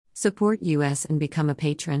Support us and become a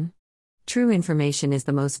patron. True information is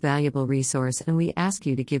the most valuable resource and we ask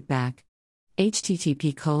you to give back.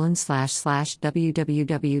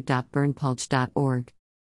 http://www.burnpulch.org.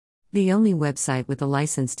 The only website with a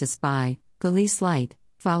license to spy, police light.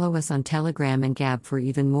 Follow us on Telegram and Gab for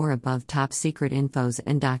even more above top secret infos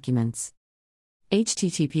and documents.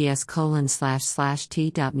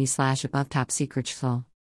 https://t.me/above top secret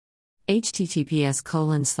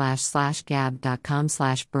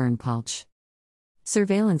https://gab.com/burnpulch.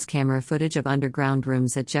 Surveillance camera footage of underground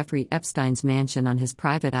rooms at Jeffrey Epstein's mansion on his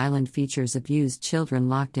private island features abused children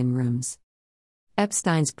locked in rooms.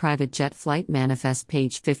 Epstein's private jet flight manifest,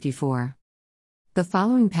 page 54. The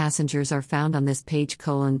following passengers are found on this page: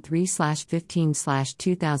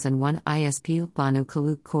 3/15/2001 ISP Banu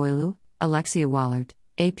Kaluk Koilu, Alexia Wallard,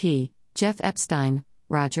 AP, Jeff Epstein,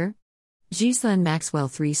 Roger. Ghislaine Maxwell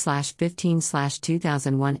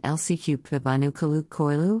 3/15/2001 LCQ Banu Kaluk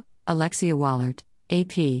Koilu, Alexia Wallard,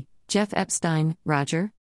 AP, Jeff Epstein,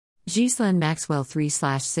 Roger. Ghislaine Maxwell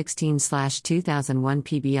 3/16/2001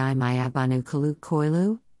 PBI Maya Banu Kaluk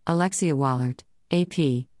Koilu, Alexia Wallard,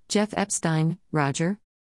 AP, Jeff Epstein, Roger.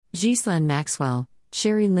 Ghislaine Maxwell,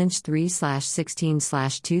 Sherry Lynch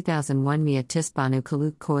 3/16/2001 Mia Tis Banu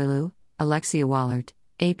Kaluk Koilu, Alexia Wallard,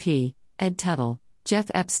 AP, Ed Tuttle, Jeff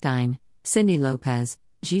Epstein, Cindy Lopez,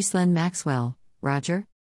 Ghislaine Maxwell, Roger.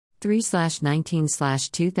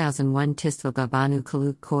 3/19/2001 Tisvilga Banu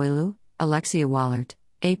Kaluk Koilu, Alexia Wallard,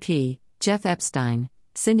 AP, Jeff Epstein,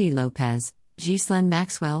 Cindy Lopez, Ghislaine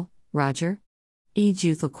Maxwell, Roger.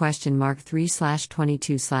 Juthal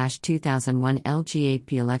 $3/22/2001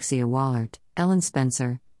 LG8P Alexia Wallard, Ellen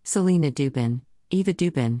Spencer, Selena Dubin, Eva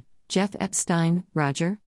Dubin, Jeff Epstein,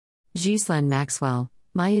 Roger. Ghislaine Maxwell,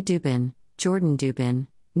 Maya Dubin, Jordan Dubin,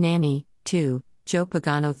 Nanny, 2, Joe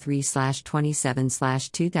Pagano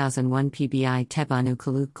 3/27/2001 PBI Tebanu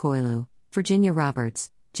Kaluk Koilu, Virginia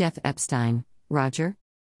Roberts, Jeff Epstein, Roger.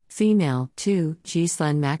 Female, 2,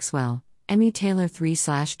 Ghislaine Maxwell, Emmy Taylor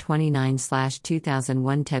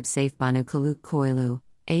 3/29/2001 Teb Safe Banu Kaluk Koilu,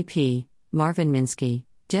 AP, Marvin Minsky,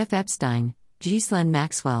 Jeff Epstein, Ghislaine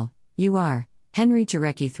Maxwell, UR, Henry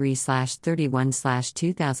Jarecki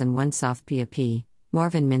 3/31/2001 Soft PAP,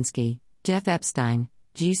 Marvin Minsky, Jeff Epstein,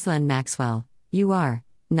 Ghislaine Maxwell, UR,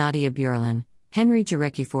 Nadia Burlin, Henry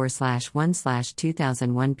Jarecki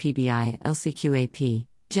 4/1/2001 PBI LCQAP,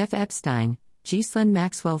 Jeff Epstein, Ghislaine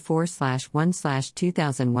Maxwell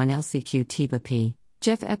 4/1/2001 LCQ Tiba P,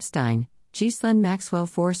 Jeff Epstein, Ghislaine Maxwell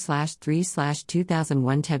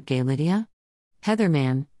 4/3/2001 Teb Gay Lydia. Heather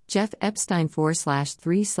Mann, Jeff Epstein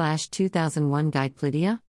 4/3/2001 Guide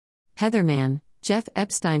Plydia. Heather Mann, Jeff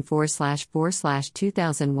Epstein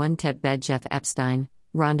 4/4/2001 Teb Bed Jeff Epstein,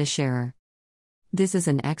 Rhonda Scherer. This is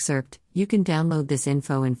an excerpt. You can download this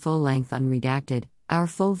info in full length unredacted, our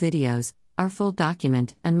full videos, our full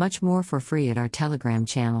document, and much more for free at our Telegram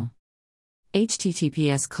channel.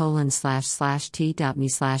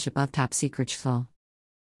 https://t.me/above top secret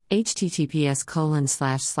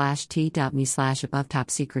https://t.me/above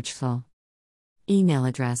top secret Email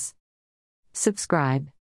address. Subscribe.